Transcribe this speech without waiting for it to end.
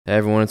Hey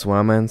everyone, it's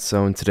WOWMAN.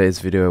 So in today's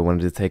video I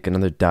wanted to take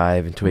another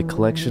dive into a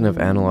collection of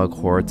analog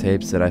horror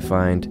tapes that I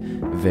find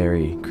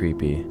very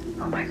creepy.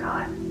 Oh my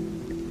god.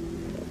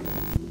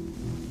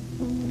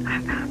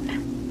 I found it.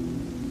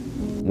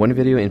 One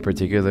video in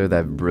particular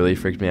that really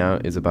freaked me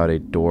out is about a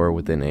door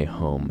within a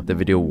home. The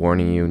video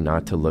warning you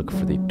not to look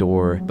for the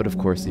door, but of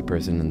course the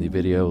person in the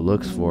video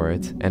looks for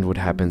it, and what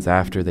happens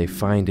after they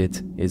find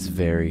it is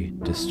very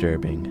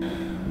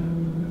disturbing.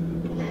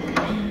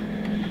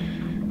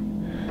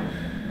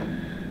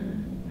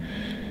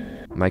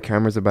 My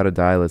camera's about to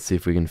die. Let's see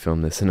if we can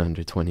film this in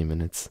under 20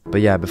 minutes. But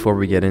yeah, before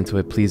we get into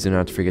it, please do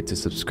not forget to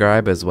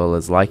subscribe, as well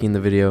as liking the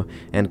video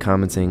and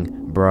commenting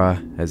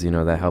bruh, as you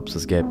know that helps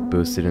us get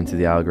boosted into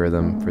the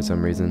algorithm for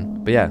some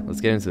reason. But yeah,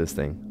 let's get into this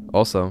thing.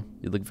 Also,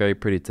 you look very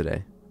pretty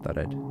today. Thought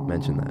I'd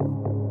mention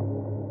that.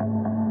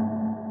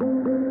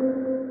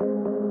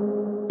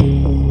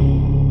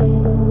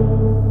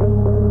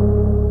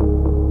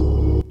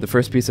 The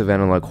first piece of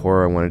analog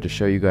horror I wanted to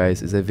show you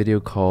guys is a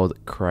video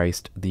called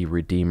Christ the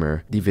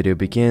Redeemer. The video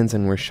begins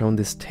and we're shown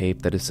this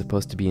tape that is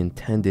supposed to be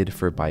intended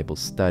for Bible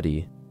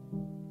study.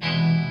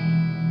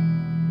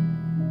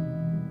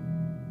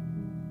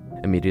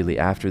 Immediately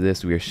after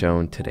this, we are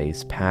shown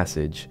today's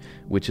passage,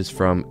 which is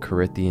from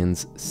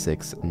Corinthians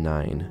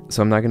 6:9.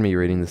 So I'm not going to be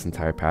reading this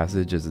entire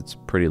passage as it's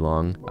pretty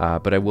long,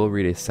 but I will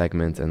read a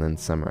segment and then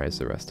summarize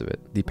the rest of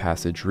it. The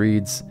passage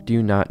reads, "Do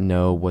you not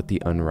know what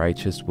the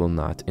unrighteous will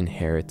not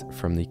inherit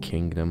from the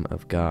kingdom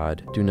of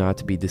God? Do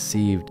not be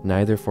deceived,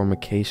 neither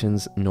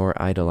fornications, nor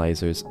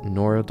idolizers,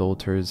 nor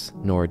adulterers,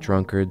 nor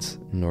drunkards,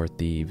 nor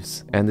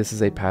thieves." And this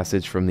is a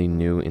passage from the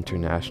New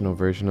International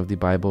Version of the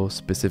Bible,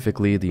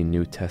 specifically the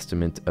New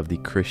Testament of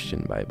the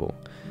Christian Bible.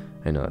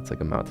 I know that's like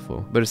a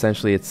mouthful, but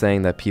essentially it's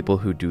saying that people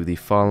who do the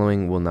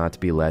following will not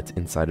be let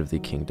inside of the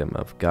kingdom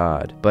of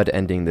God. But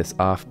ending this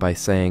off by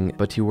saying,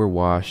 "But you were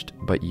washed,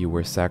 but you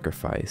were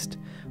sacrificed,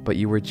 but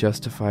you were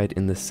justified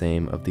in the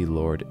same of the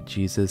Lord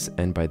Jesus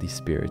and by the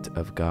Spirit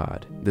of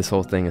God." This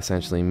whole thing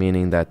essentially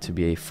meaning that to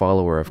be a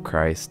follower of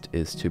Christ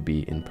is to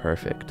be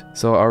imperfect.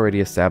 So already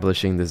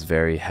establishing this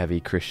very heavy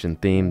Christian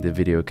theme, the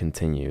video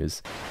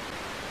continues.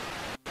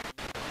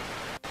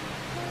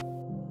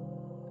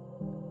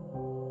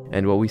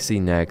 And what we see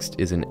next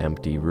is an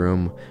empty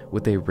room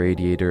with a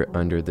radiator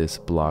under this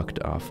blocked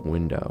off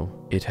window.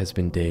 It has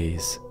been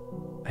days.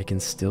 I can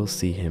still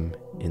see him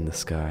in the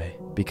sky,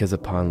 because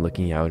upon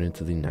looking out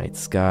into the night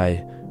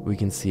sky, we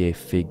can see a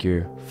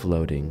figure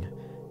floating,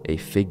 a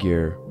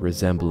figure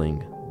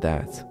resembling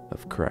that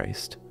of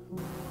Christ.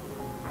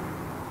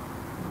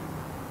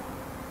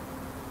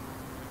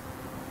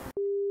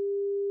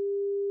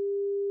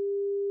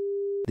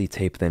 The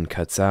tape then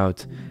cuts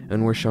out,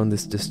 and we're shown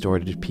this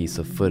distorted piece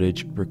of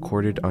footage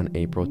recorded on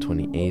April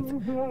 28th,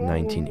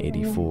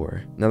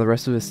 1984. Now the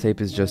rest of this tape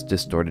is just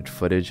distorted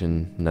footage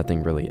and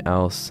nothing really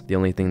else. The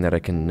only thing that I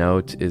can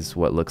note is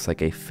what looks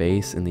like a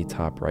face in the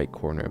top right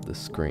corner of the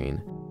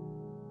screen.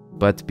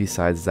 But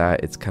besides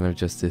that, it's kind of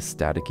just this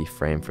staticky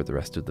frame for the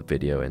rest of the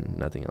video and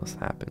nothing else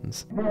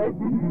happens.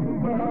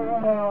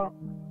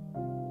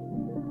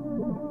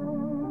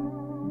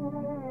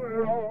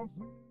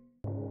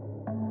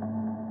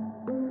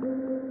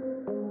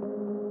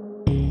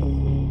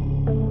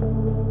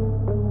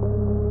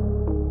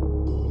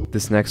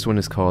 This next one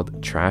is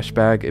called Trash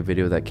Bag, a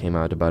video that came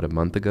out about a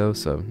month ago,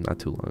 so not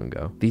too long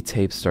ago. The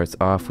tape starts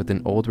off with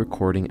an old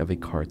recording of a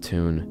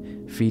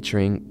cartoon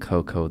featuring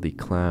Coco the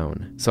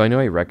Clown. So I know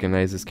I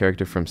recognize this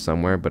character from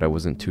somewhere, but I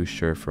wasn't too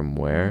sure from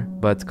where.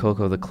 But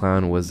Coco the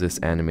Clown was this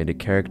animated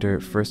character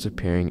first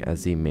appearing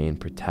as the main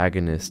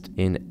protagonist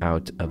in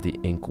Out of the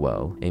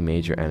Inkwell, a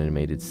major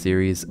animated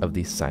series of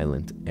the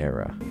silent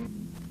era.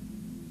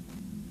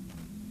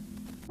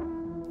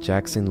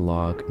 Jackson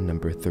log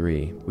number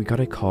 3. We got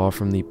a call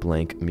from the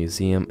blank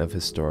Museum of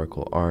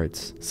Historical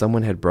Arts.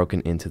 Someone had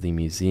broken into the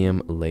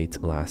museum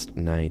late last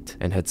night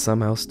and had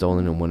somehow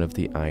stolen one of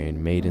the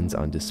Iron Maidens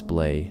on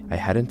display. I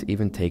hadn't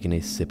even taken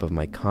a sip of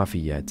my coffee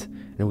yet,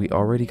 and we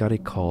already got a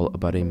call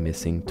about a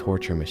missing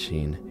torture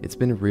machine. It's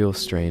been a real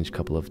strange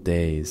couple of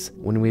days.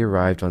 When we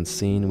arrived on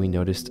scene, we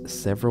noticed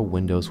several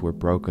windows were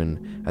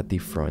broken at the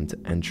front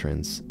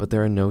entrance, but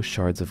there are no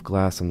shards of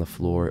glass on the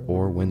floor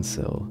or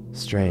windsill.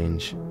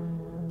 Strange.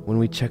 When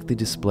we checked the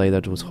display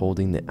that was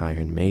holding the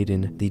Iron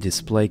Maiden, the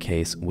display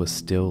case was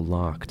still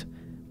locked.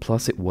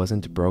 Plus, it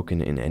wasn't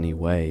broken in any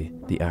way.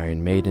 The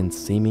Iron Maiden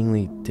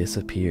seemingly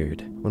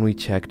disappeared. When we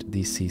checked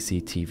the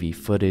CCTV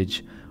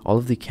footage, all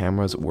of the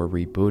cameras were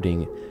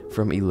rebooting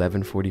from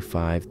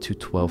 11:45 to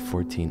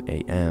 12:14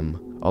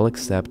 a.m., all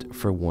except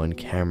for one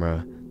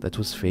camera that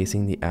was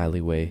facing the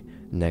alleyway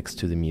next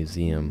to the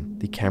museum.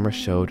 The camera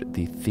showed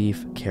the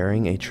thief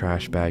carrying a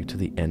trash bag to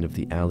the end of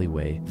the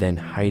alleyway, then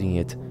hiding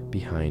it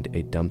behind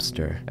a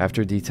dumpster.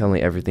 After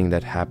detailing everything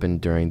that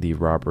happened during the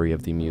robbery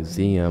of the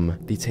museum,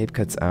 the tape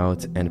cuts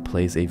out and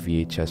plays a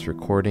VHS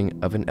recording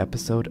of an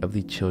episode of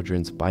the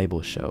children's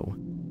Bible show.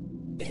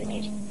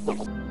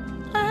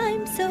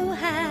 I'm so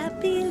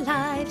happy,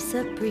 life's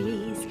a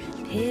breeze,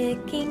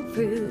 picking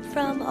fruit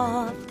from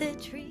off the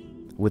tree.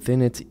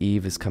 Within it,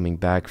 Eve is coming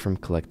back from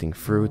collecting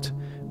fruit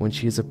when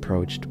she is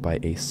approached by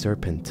a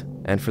serpent.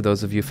 And for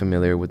those of you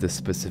familiar with this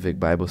specific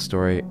Bible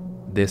story,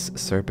 this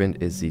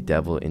serpent is the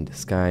devil in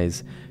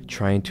disguise,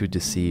 trying to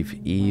deceive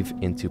Eve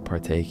into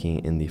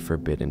partaking in the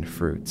forbidden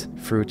fruit.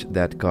 Fruit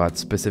that God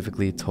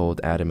specifically told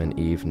Adam and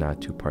Eve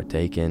not to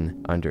partake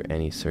in under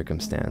any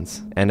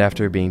circumstance. And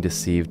after being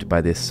deceived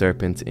by this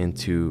serpent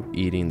into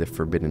eating the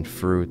forbidden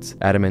fruit,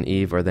 Adam and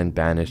Eve are then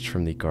banished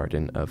from the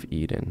Garden of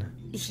Eden.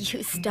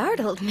 You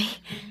startled me.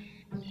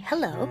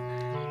 Hello.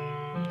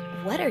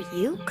 What are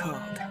you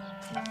called?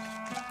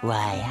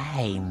 Why,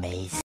 I'm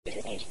a...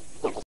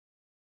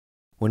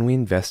 When we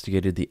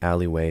investigated the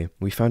alleyway,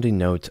 we found a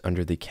note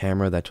under the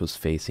camera that was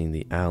facing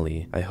the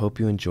alley. I hope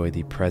you enjoy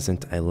the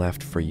present I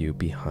left for you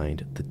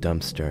behind the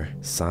dumpster.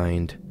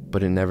 Signed,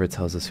 but it never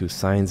tells us who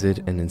signs it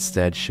and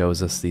instead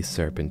shows us the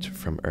serpent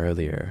from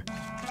earlier.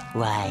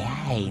 Why,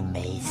 I'm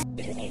a...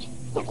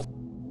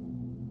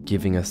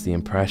 Giving us the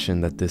impression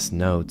that this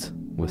note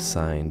was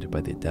signed by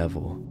the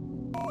devil.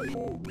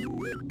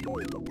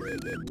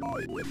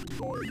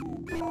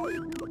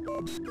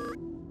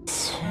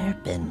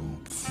 Serpent.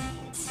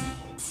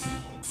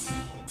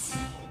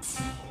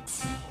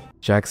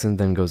 Jackson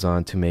then goes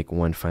on to make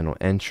one final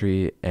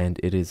entry, and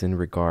it is in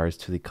regards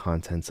to the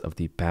contents of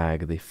the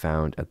bag they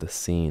found at the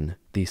scene,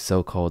 the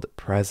so-called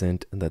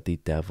present that the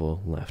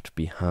devil left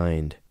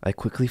behind. I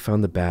quickly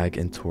found the bag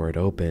and tore it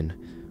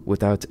open,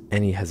 without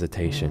any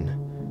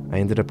hesitation. I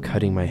ended up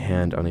cutting my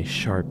hand on a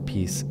sharp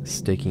piece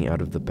sticking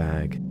out of the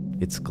bag.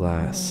 It's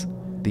glass.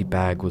 The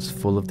bag was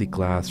full of the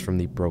glass from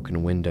the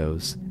broken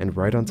windows, and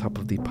right on top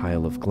of the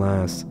pile of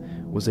glass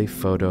was a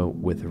photo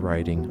with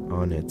writing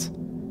on it.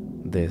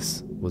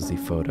 This was the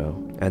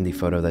photo, and the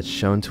photo that's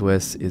shown to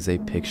us is a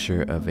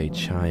picture of a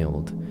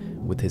child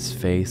with his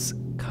face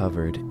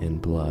covered in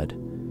blood.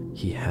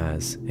 He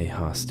has a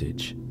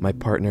hostage. My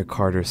partner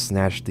Carter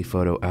snatched the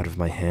photo out of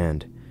my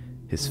hand.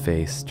 His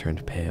face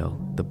turned pale.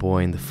 The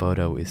boy in the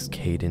photo is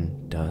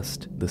Caden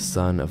Dust, the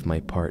son of my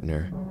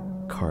partner,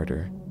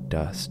 Carter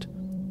Dust.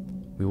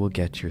 We will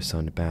get your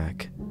son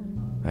back,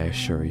 I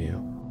assure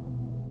you.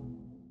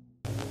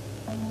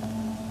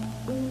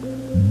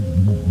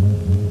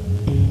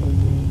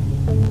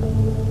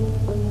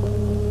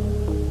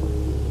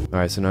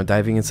 Alright, so now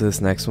diving into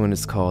this next one,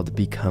 it's called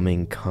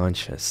Becoming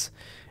Conscious.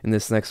 In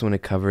this next one,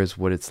 it covers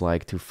what it's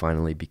like to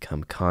finally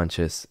become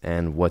conscious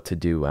and what to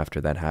do after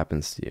that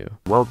happens to you.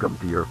 Welcome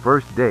to your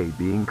first day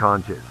being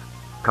conscious.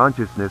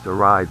 Consciousness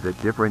arrives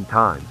at different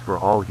times for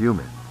all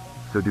humans,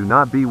 so do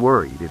not be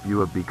worried if you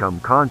have become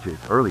conscious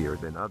earlier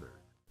than others.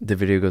 The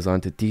video goes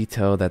on to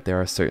detail that there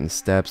are certain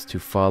steps to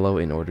follow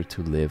in order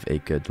to live a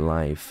good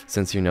life.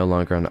 Since you're no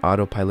longer on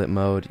autopilot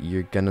mode,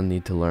 you're gonna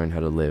need to learn how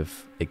to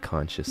live a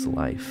conscious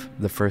life.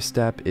 The first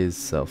step is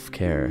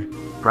self-care.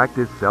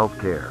 Practice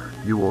self-care.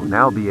 You will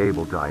now be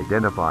able to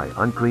identify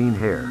unclean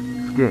hair,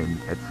 skin,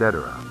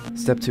 etc.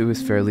 Step 2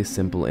 is fairly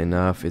simple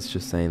enough. It's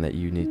just saying that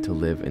you need to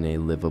live in a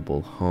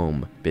livable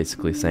home.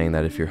 Basically saying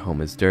that if your home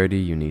is dirty,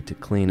 you need to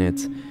clean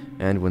it,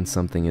 and when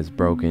something is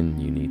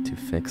broken, you need to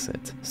fix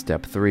it.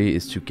 Step 3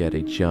 is to get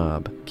a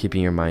job.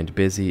 Keeping your mind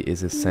busy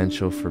is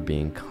essential for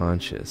being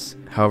conscious.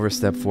 However,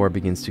 step 4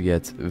 begins to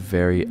get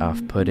very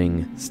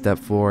off-putting. Step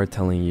 4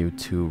 telling you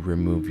to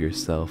remove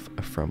yourself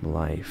from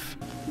life.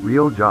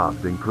 Real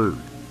jobs include,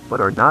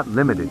 but are not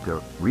limited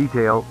to,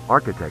 retail,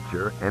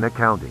 architecture, and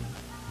accounting.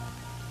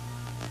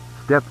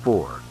 Step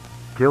 4.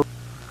 Kill.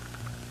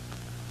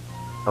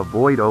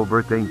 Avoid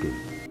overthinking.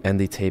 And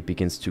the tape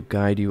begins to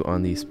guide you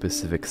on the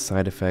specific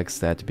side effects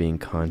that being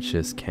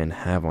conscious can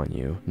have on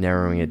you,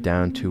 narrowing it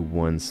down to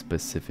one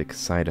specific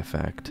side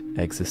effect: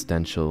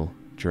 existential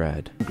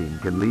dread. Thinking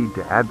can lead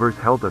to adverse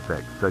health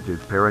effects such as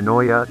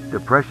paranoia,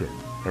 depression,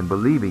 and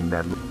believing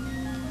that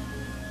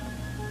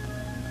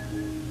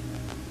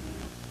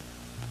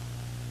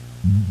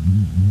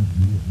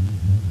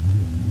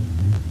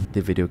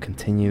The video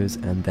continues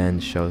and then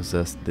shows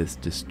us this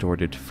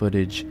distorted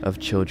footage of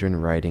children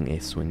riding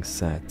a swing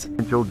set.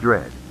 existential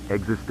dread,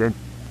 existential.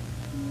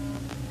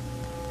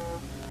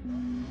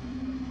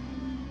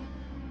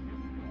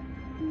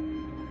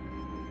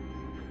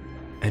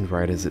 And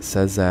right as it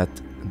says that,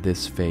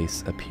 this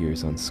face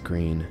appears on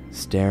screen,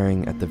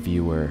 staring at the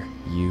viewer.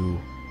 You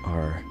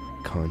are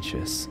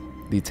conscious.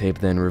 The tape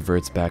then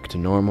reverts back to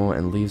normal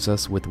and leaves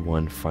us with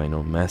one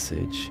final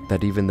message,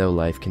 that even though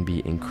life can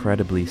be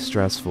incredibly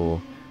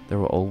stressful, there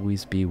will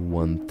always be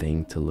one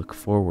thing to look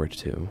forward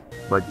to.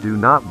 But do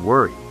not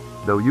worry.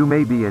 Though you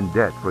may be in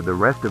debt for the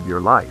rest of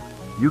your life,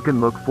 you can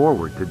look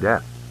forward to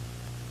death.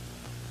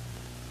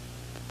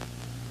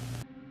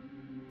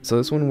 So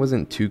this one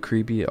wasn't too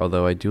creepy,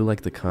 although I do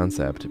like the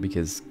concept,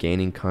 because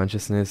gaining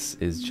consciousness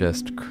is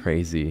just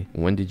crazy.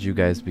 When did you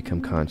guys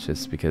become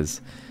conscious?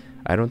 Because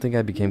I don't think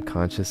I became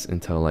conscious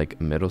until like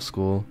middle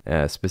school,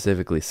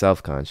 specifically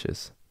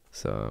self-conscious.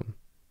 So,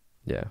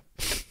 yeah.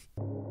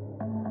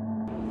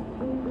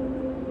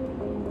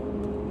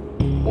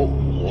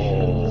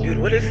 Whoa, dude,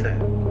 what is that?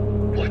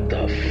 What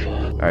the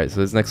fuck? Alright,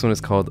 so this next one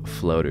is called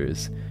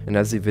Floaters. And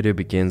as the video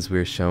begins,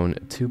 we're shown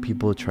two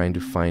people trying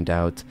to find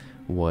out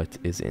what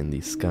is in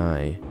the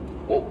sky.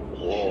 Whoa,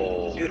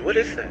 whoa. Dude, what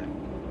is that?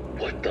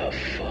 What the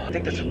fuck? I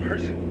think that's a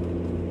person.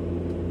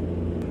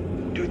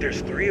 Dude,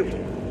 there's 3 of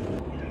them.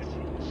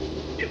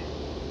 Dude,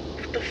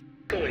 what the fuck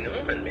is going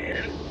on,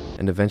 man?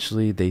 And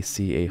eventually they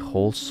see a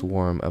whole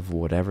swarm of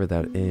whatever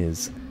that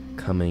is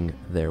coming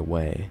their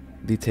way.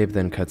 The tape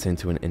then cuts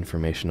into an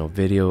informational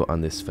video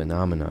on this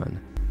phenomenon.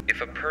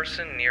 If a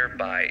person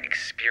nearby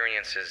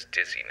experiences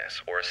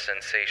dizziness or a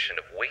sensation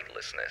of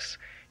weightlessness,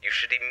 you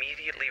should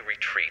immediately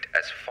retreat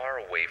as far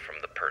away from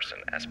the person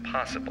as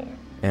possible.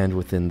 And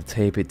within the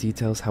tape, it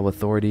details how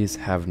authorities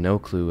have no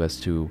clue as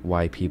to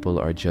why people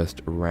are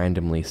just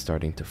randomly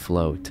starting to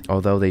float,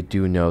 although they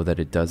do know that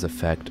it does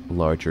affect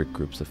larger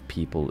groups of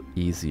people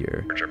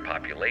easier. Larger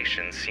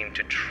populations seem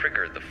to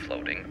trigger the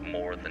floating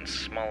more than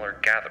smaller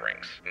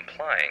gatherings,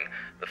 implying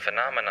the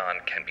phenomenon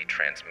can be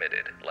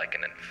transmitted like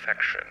an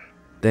infection.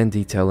 Then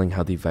detailing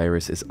how the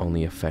virus is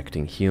only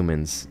affecting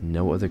humans,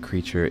 no other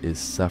creature is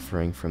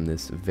suffering from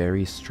this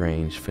very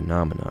strange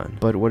phenomenon.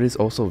 But what is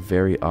also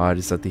very odd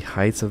is that the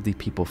heights of the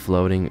people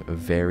floating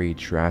vary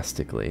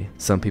drastically.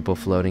 Some people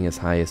floating as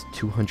high as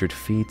 200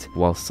 feet,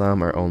 while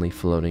some are only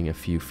floating a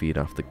few feet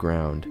off the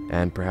ground.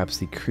 And perhaps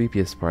the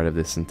creepiest part of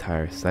this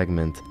entire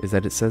segment is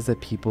that it says that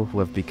people who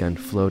have begun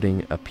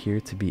floating appear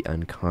to be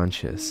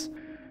unconscious.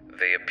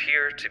 They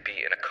appear to be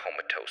in a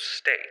comatose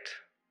state.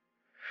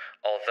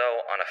 Although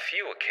on a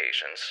few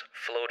occasions,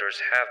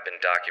 floaters have been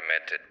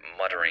documented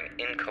muttering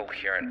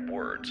incoherent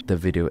words. The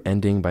video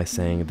ending by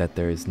saying that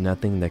there is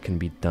nothing that can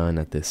be done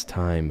at this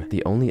time.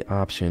 The only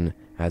option,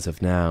 as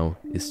of now,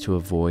 is to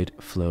avoid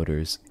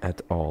floaters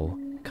at all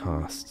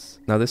costs.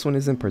 Now this one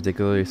isn't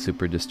particularly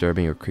super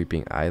disturbing or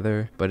creeping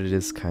either, but it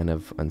is kind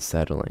of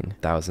unsettling.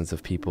 Thousands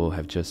of people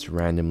have just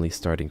randomly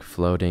started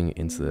floating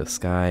into the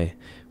sky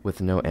with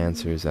no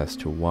answers as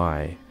to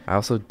why. I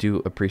also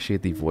do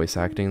appreciate the voice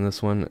acting in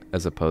this one,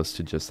 as opposed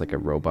to just like a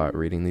robot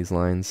reading these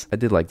lines. I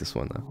did like this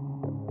one though.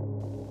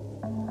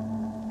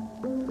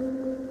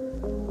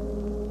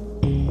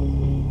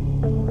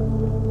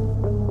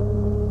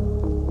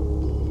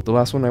 The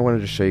last one I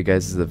wanted to show you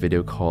guys is a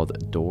video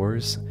called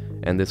Doors,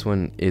 and this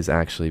one is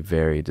actually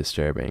very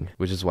disturbing,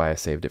 which is why I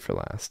saved it for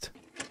last.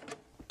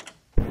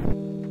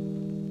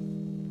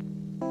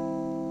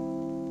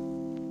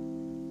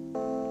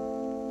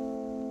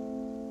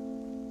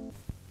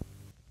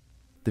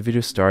 The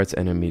video starts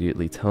and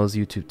immediately tells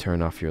you to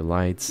turn off your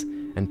lights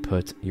and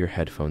put your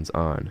headphones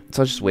on.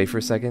 So I'll just wait for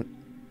a second.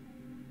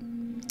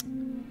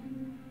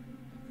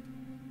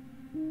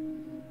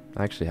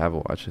 I actually have a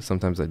watch.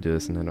 Sometimes I do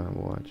this and I don't have a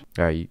watch.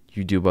 Alright,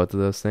 you do both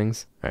of those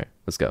things? Alright,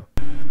 let's go.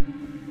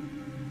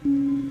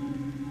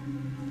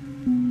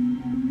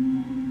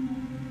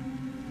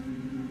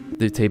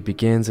 The tape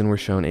begins and we're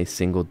shown a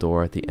single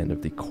door at the end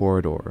of the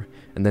corridor,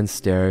 and then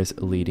stairs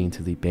leading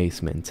to the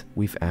basement.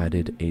 We've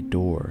added a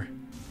door.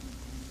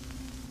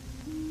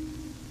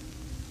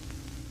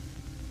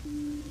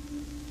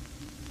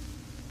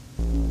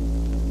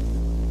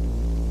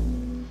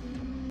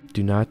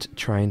 Do not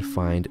try and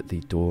find the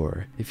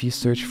door. If you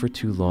search for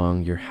too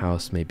long, your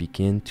house may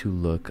begin to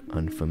look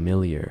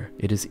unfamiliar.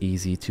 It is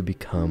easy to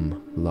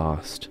become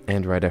lost.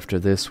 And right after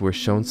this, we're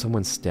shown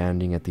someone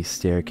standing at the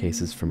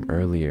staircases from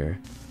earlier.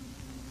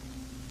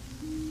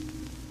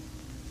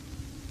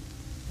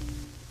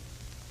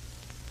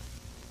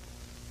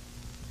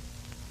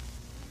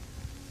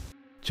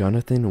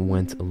 Jonathan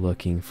went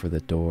looking for the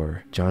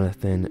door.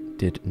 Jonathan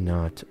did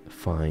not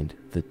find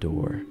the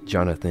door.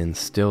 Jonathan,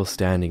 still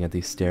standing at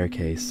the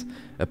staircase,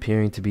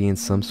 appearing to be in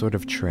some sort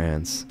of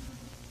trance.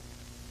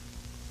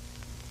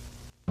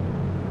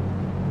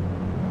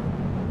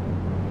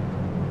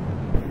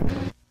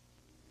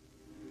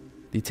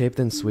 The tape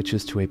then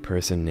switches to a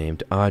person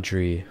named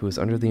Audrey, who is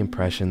under the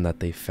impression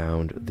that they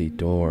found the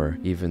door,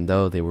 even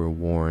though they were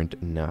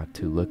warned not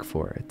to look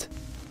for it.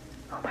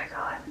 Oh my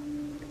god.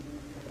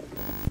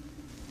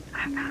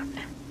 I found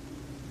it.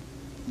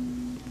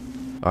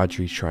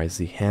 Audrey tries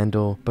the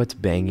handle,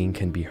 but banging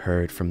can be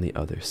heard from the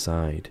other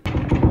side.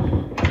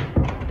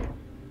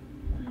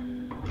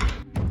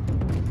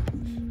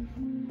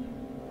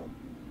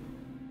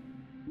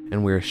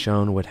 And we're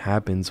shown what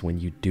happens when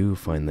you do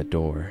find the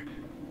door.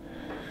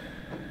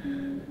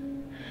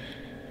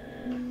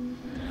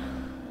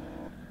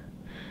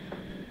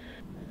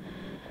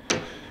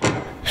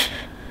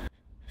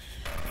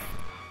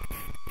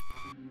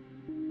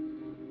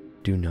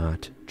 Do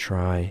not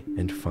try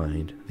and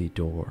find the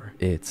door.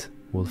 It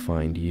will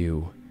find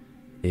you.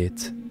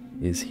 It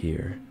is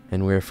here.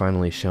 And we're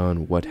finally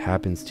shown what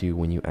happens to you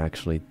when you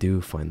actually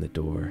do find the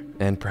door.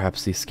 And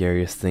perhaps the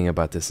scariest thing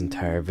about this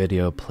entire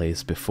video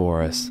plays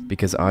before us,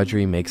 because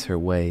Audrey makes her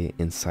way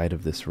inside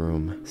of this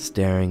room,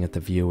 staring at the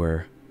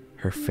viewer.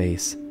 Her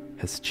face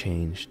has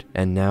changed,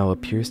 and now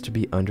appears to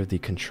be under the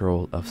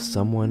control of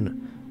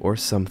someone or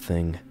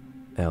something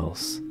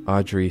else.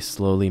 Audrey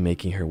slowly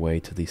making her way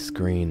to the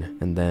screen,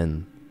 and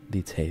then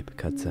the tape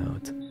cuts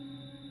out.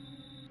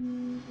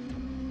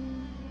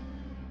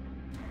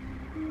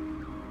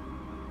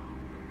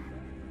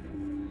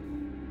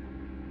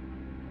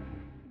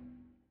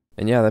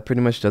 And yeah, that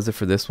pretty much does it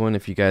for this one.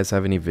 If you guys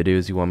have any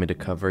videos you want me to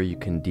cover, you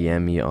can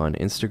DM me on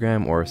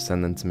Instagram or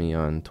send them to me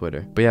on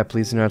Twitter. But yeah,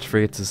 please do not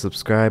forget to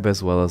subscribe,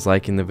 as well as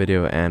liking the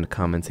video and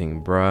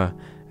commenting bruh,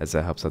 as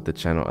that helps out the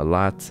channel a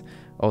lot.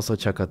 Also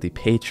check out the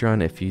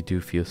Patreon if you do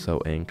feel so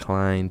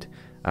inclined.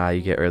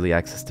 You get early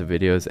access to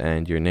videos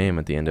and your name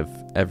at the end of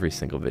every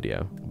single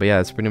video. But yeah,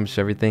 that's pretty much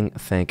everything.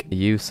 Thank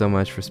you so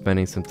much for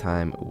spending some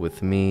time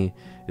with me.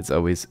 It's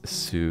always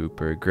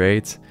super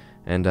great.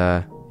 And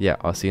yeah,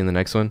 I'll see you in the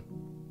next one.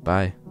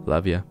 Bye.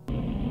 Love ya.